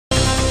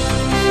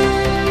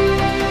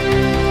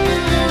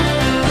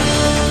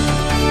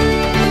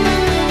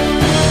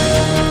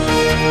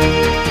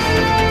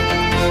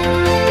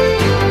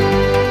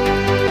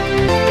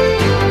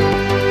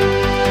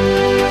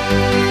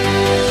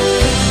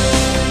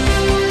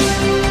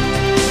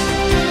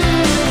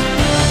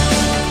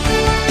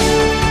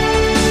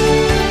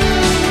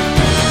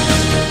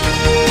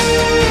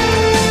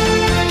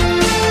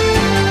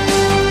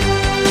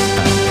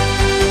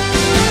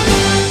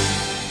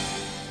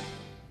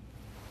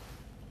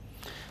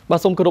បា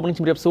ទសូមគោរពនឹង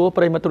ជម្រាបសួរ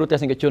ប្រិយមិត្តទូរទស្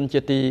សនិកជនជា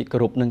ទីគោ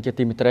រពនិងជា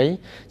ទីមេត្រី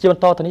ជាប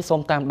ន្តទៅនេះសូ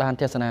មតាមដាន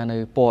ទស្សនានៅ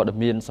ព័ត៌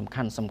មានសំ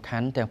ខា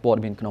ន់ទាំងព័ត៌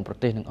មានក្នុងប្រ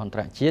ទេសនិងអន្ត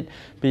រជាតិ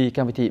ពីក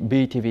ម្មវិធី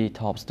BTV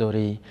Top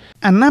Story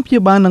អាណាព្យា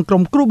បាលនិងក្រុ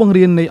មគ្រូបង្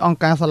រៀននៃអង្គ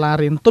ការសាលា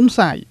រៀនទុន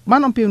សាយបា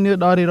នអំពាវនាវ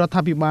ដល់រដ្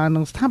ឋាភិបាល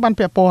និងស្ថាប័ន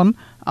ពាក់ព័ន្ធ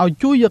ឲ្យ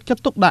ជួយយកចិត្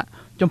តទុកដាក់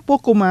ចំពោះ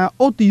កុមារ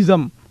អូទីសឹ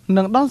ម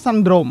និងDown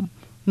syndrome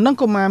និង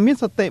កុមារមាន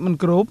សតិមិន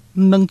គ្រប់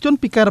និងជន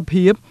ពិការ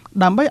ភាព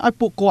ដើម្បីឲ្យ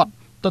ពួកគាត់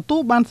ទទួ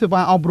លបានសេ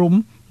វាអប់រំ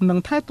និង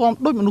ថែទាំ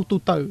ដោយមនុស្សទូ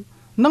ទៅ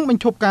និងប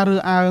ញ្ឈប់ការរើ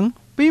សអើង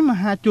ពីម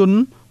ហាជន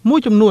មួយ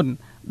ចំនួន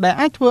ដែល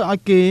អាចធ្វើឲ្យ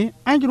គេ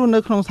អាចរស់នៅ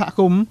ក្នុងសហ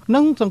គមន៍និ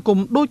ងសង្គម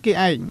ដូចគេ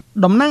ឯង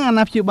តំណាងអា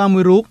ណាព្យាបាល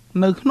មួយរូប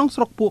នៅក្នុង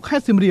ស្រុកពួកខេ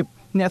ត្តសៀមរាប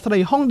អ្នកស្រី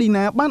ហុងឌី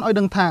ណាបានឲ្យ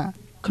ដឹងថា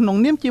ក្នុង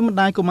នាមជាម្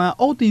ដាយកុមារ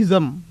អូទីសឹ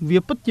មវា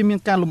ពិតជាមាន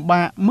ការលំ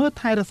បាកមើល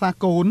ថែរក្សា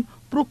កូន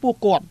ព្រោះពួក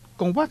គាត់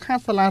កង្វះខាត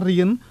សាលា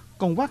រៀន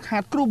កង្វះខា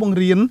តគ្រូបង្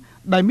រៀន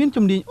ដែលមាន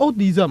ជំនាញអូ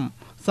ទីសឹម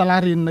សាលា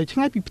រៀននៅឆ្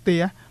ងាយពីផ្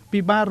ទះ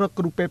ពិបាករក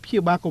គ្រូពេទ្យព្យា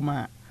បាលកុមា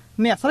រ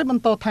អ្នកស្រីប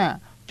ន្តថា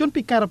ជន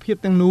ពិការភាព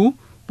ទាំងនោះ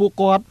ពួក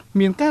គាត់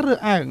មានការរើស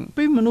អើង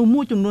ពីមនុស្ស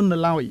មួយចំនួននៅ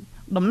ឡើយ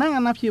តំណាង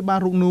អាណាព្យាបាល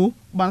រូបនោះ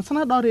បានស្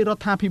នើដល់រ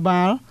ដ្ឋាភិ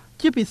បាល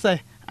ជាពិសេស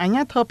អាជ្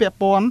ញាធរពាក់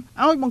ព័ន្ធ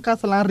ឲ្យបង្កើត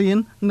សាលារៀន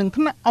និង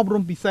ថ្នាក់អប់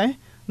រំពិសេស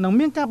និង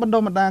មានការបណ្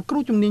ដុះបណ្ដាលគ្រូ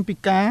ជំនាញពិ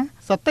ការ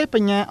សតិប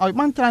ញ្ញាឲ្យ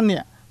បានច្រើនអ្ន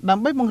កដើ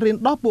ម្បីបង្រៀន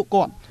ដល់ពួក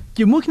គាត់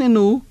ជាមួយគ្នា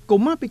នោះកុ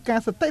មារពិការ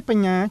សតិប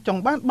ញ្ញាច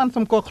ង់បានស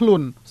ម្គាល់ខ្លួ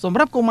នសម្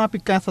រាប់កុមារពិ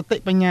ការសតិ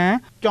បញ្ញា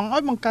ចង់ឲ្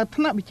យបង្កើត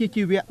ថ្នាក់វិជ្ជា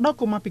ជីវៈដល់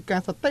កុមារពិការ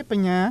សតិប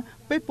ញ្ញា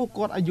ពេលពួក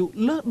គាត់អាយុ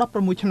លើស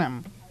16ឆ្នាំ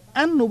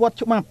អនុវត្ត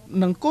ច្បាប់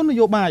និងគោលន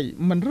យោបាយ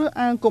មិនរើស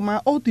អើងកុមារ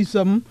អូទី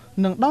សឹម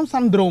និង Down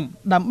syndrome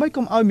ដើម្បី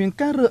កុំឲ្យមាន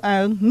ការរើសអើ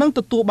ងនិងទ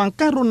ទួលបាន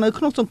ការរស់នៅ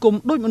ក្នុងសង្គម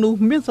ដោយមនុស្ស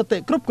មានសតិ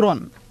គ្រប់គ្រា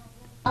ន់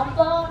អំ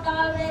ពើដ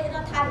ល់រ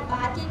ដ្ឋាភិ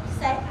បាលជាពិ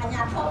សេសអាជ្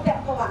ញាធរពា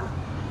ក់ព័ន្ធ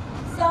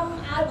សូម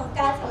ឲ្យបង្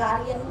កើតសាលា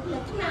រៀននិ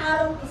ងថ្នាក់អប់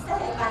រំពិសេស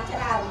ឲ្យបានច្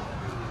រើន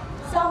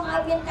សូមឲ្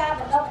យមានការ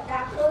បណ្ដុះបណ្ដា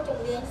លគ្រូជំ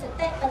នាញស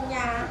តិបញ្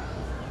ញា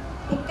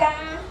ពិកា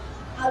រ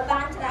ឲ្យ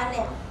បានច្រើន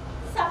អ្នក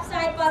ផ្សព្វផ្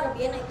សាយព័ត៌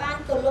មានឲ្យបាន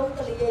ទូលំ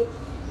ទូលាយ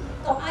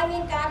កុំឲ្យមា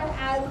នការរើស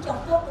អើងចំ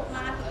ពោះកុ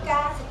មារពិកា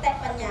រសតិ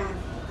បញ្ញា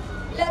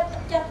លើកទឹ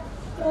កចិត្ត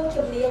គ្រូ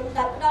ជំនាញ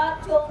ដែលផ្ដល់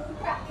ជូន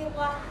ប្រាក់បៀវ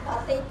ត្សរ៍ដ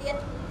ទៃទៀត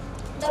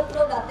ដល់គ្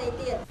រូដទៃ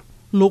ទៀត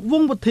លោកវ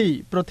ង្សវុធី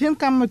ប្រធាន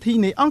កម្មវិធី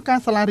នៃអង្គការ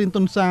សាលារៀន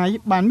ទុនសាយ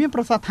បានមាន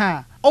ប្រសាសន៍ថា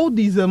អូ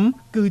ទីសឹម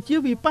គឺជា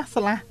វិបត្តិ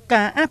សាលា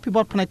ការអភិវ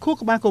ឌ្ឍផ្នែកខួរ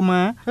ក្បាលកុ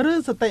មារឬ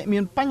សតិមា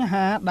នបញ្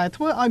ហាដែល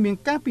ធ្វើឲ្យមាន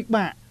ការពិ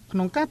បាកក្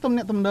នុងការទំ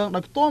នាក់ទំនងដោ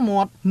យផ្ទាល់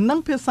មាត់និង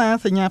ភាសា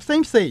សញ្ញាផ្សេ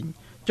ង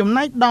ចំ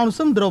ណែក Down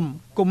syndrome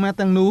កុមារ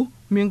ទាំងនោះ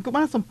មានក្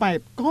បាលសំប៉ែត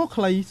ក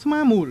ខ្លីស្មើ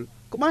មូល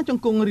ក្បាលជ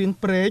ង្គង់រាង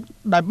ព្រែក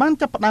ដែលបាន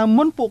ចាប់ផ្ដើម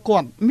មុនពួកគា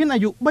ត់មានអា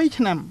យុ3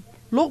ឆ្នាំ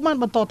លោកបាន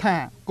បន្តថា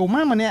កុ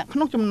មារម្នាក់ក្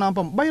នុងចំណោម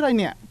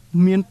800នាក់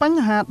មានប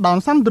ញ្ហា Down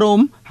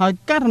syndrome ហើយ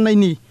ករណី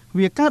នេះ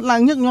វាកើតឡើ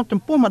ងញឹកញាប់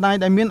ចំពោះម្ដាយ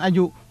ដែលមានអា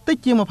យុតិច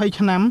ជាង20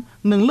ឆ្នាំ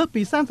និងលើស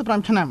ពី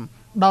35ឆ្នាំ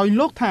ដោយ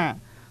លោកថា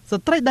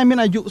ស្ត្រីដែលមាន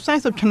អាយុ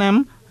40ឆ្នាំ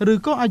ឬ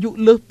ក៏អាយុ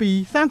លើសពី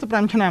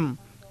35ឆ្នាំ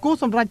គួរ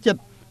សម្រេចចិត្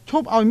តឈ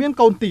ប់ឲ្យមាន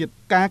កូនទៀត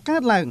ការកើ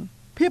តឡើង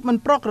ភាពមិន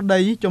ប្រក្រតី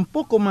ចំ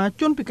ពោះកុមារ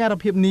ជនពិការ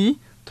ភាពនេះ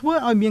ធ្វើ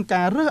ឲ្យមាន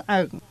ការរើស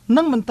អើង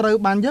និងមិនត្រូវ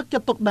បានយកចិ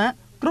ត្តទុកដាក់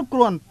គ្រប់គ្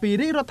រាន់ពី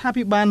រាជរដ្ឋា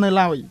ភិបាលនៅ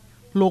ឡើយ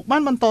លោកបា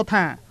នបន្ត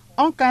ថា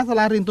អង្គការសា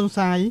លារៀនទុន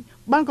សាយ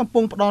បានកំពុ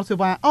ងផ្តល់សេ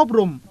វាអប់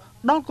រំ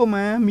ដល់កុ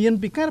មារមាន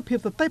ពិការភាព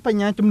សតិបញ្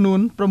ញាចំនួន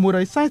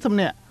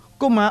640នាក់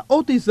កុមារអូ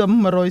ទីសឹម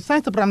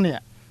145នា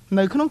ក់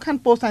នៅក្នុងខណ្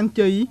ឌពោធិ៍សែន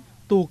ជ័យ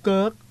ទូ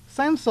កើក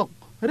សែនសុខ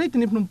រាជធា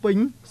នីភ្នំពេញ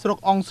ស្រុក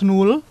អង្គស្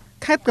នួល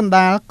ខេត្តកណ្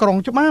ដាលក្រុង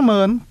ច្បារ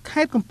ម៉ឺន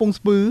ខេត្តកំពង់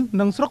ស្ពឺ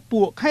និងស្រុក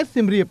ពួកខេត្ត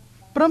សៀមរាប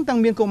ព្រមទាំង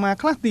មានកុមារ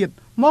ខ្លះទៀត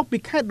មកពី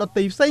ខេត្តដ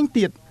ទៃផ្សេង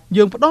ទៀត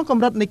យើងផ្ដល់ក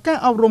ម្រិតនៃការ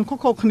អប់រំខុស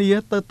ៗគ្នា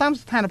ទៅតាម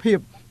ស្ថានភាព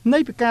នៃ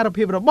ពិការ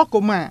ភាពរបស់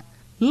កុមារ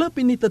លើស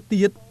ពីនេះទៅ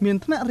ទៀតមាន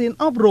ថ្នាក់រៀន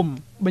អប់រំ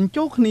បញ្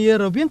ចូលគ្នា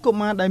រវាងកុ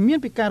មារដែលមាន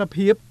ពិការ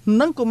ភាព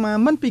និងកុមារ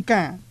មិនពិ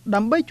ការដើ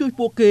ម្បីជួយ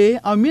ពួកគេ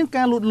ឲ្យមាន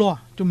ការលូតលាស់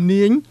ជំ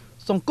នាញ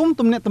សង្គម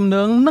ទំនាក់ទំន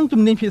ងនិង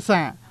ជំនាញភា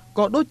សា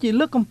ក៏ដូចជា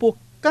លើកកម្ពស់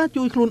ការ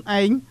ជួយខ្លួន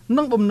ឯង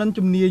និងបំណិន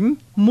ជំនាញ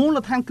មូល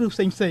ដ្ឋានគ្រឹះផ្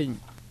សេង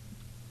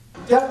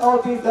ចិត្តអូ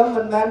ទីសឹម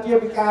មិនមែនជា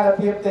ពិការ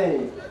ភាពទេ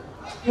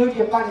គឺ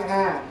ជាបញ្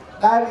ហា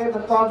ដែលគេ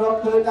មិនទាន់រក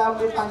ឃើញថា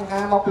មានបញ្ហា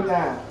មកពី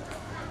ណា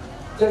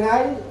ចឹងហើ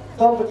យ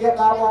សូមបញ្ជាក់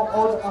ដល់បងប្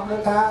អូនទាំងអ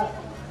ស់ថា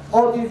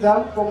អូទីសឹម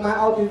កុមារ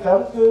អូទីសឹម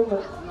គឺ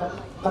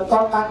មិនទា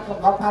ន់បានកំ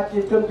ណត់ថាជា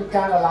ជនពិ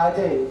ការឡើយ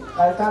ទេ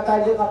ដោយសារតែ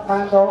យើងអត់បា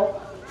នរក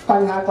ប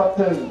ញ្ហាគាត់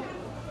ឃើញ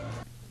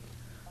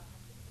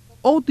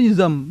អូទី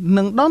សឹម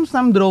និង Down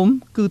syndrome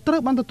គឺត្រូ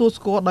វបានទទួល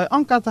ស្គាល់ដោយអ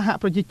ង្គការសហ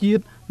ប្រជាជា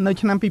តិនៅ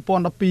ឆ្នាំ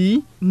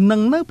2012និ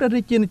ងនៅព្រះ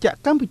រាជាណាចក្រ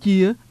កម្ពុជា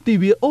ទិ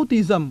វាអូទី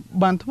សឹម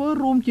បានធ្វើ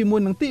រួមជាមួ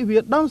យនឹងទិវា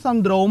Down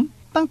syndrome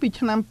តាំងពី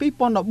ឆ្នាំ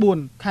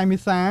2014ខែមេ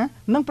សា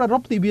និងប្រារ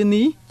ព្ធទិវា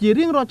នេះជា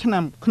រៀងរាល់ឆ្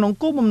នាំក្នុង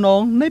គោលបំណ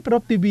ងនៃប្រារ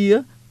ព្ធទិវា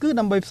គឺ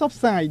ដើម្បីផ្សព្វ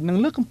ផ្សាយនិង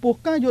លើកកម្ពស់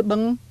ការយល់ដឹ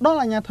ងដល់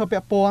អាជ្ញាធរពា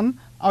ក់ព័ន្ធ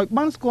ឲ្យ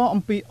បានស្គាល់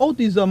អំពីអូ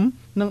ទីសឹម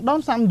និង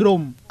Down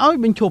syndrome ឲ្យ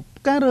បញ្ឈប់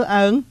ការរើស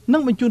អើងនិ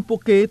ងបញ្ជូនពួក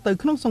គេទៅ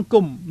ក្នុងសង្គ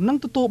មនិង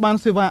ទទួលបាន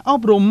សេវាអ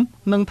ប់រំ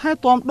និងថែ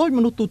ទាំដោយម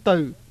នុស្សទូទៅ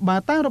បើ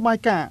តាមរបាយ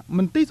ការណ៍ម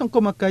ន្ទីរសង្គ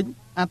មកិច្ច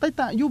អតី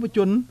តយុវជ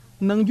ន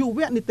និងយុវ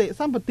នីតិ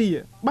សម្បទា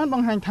បានប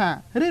ង្ហាញថា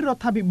រាជរ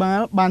ដ្ឋាភិបាល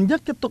បានយ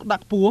កចិត្តទុកដា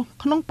ក់ខ្ពស់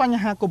ក្នុងប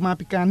ញ្ហាកុមារ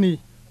ពិការនេះ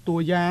តួ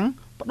យ៉ាង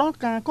ផ្ដល់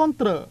ការគ្រប់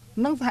គ្រង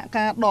និងសហ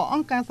ការដល់អ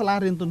ង្គការសាលា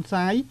រៀនទុន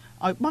សាយ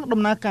ឲ្យបើក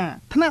ដំណើរការ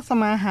ថ្នាក់ស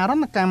មាហរ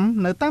ណកម្ម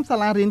នៅតាមសា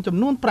លារៀនចំ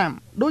នួន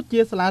5ដូចជា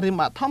សាលារៀន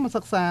បឋម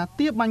សិក្សា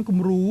ទាបាញ់គំ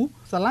រូ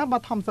សាលាប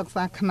ឋមសិក្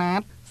សាខ្នា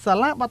តសា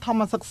លាបឋ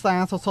មសិក្សា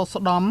សសរ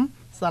ស្ដំ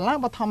សាលា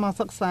បឋម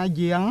សិក្សា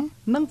យាង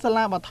និងសា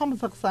លាបឋម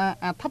សិក្សា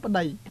អធិប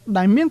តី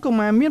ដែលមានកុ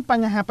មារមានប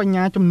ញ្ហាបញ្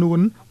ញាចំនួន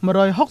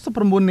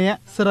169នាក់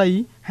ស្រី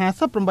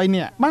58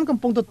នាក់បានកំ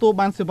ពុងទទួល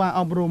បានសេវា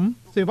អប់រំ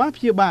សេវា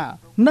ព្យាបាល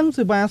និង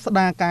សេវាស្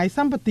ដារកាយស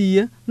ម្បទា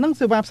និង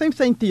សេវាផ្សេង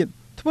ៗទៀត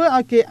ធ្វើ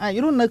ឲ្យគេអាច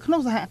រស់នៅក្នុ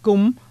ងសហគម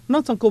ន៍និ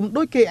ងសង្គម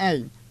ដូចគេឯង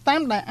តា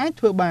មដែលអាច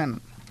ធ្វើបាន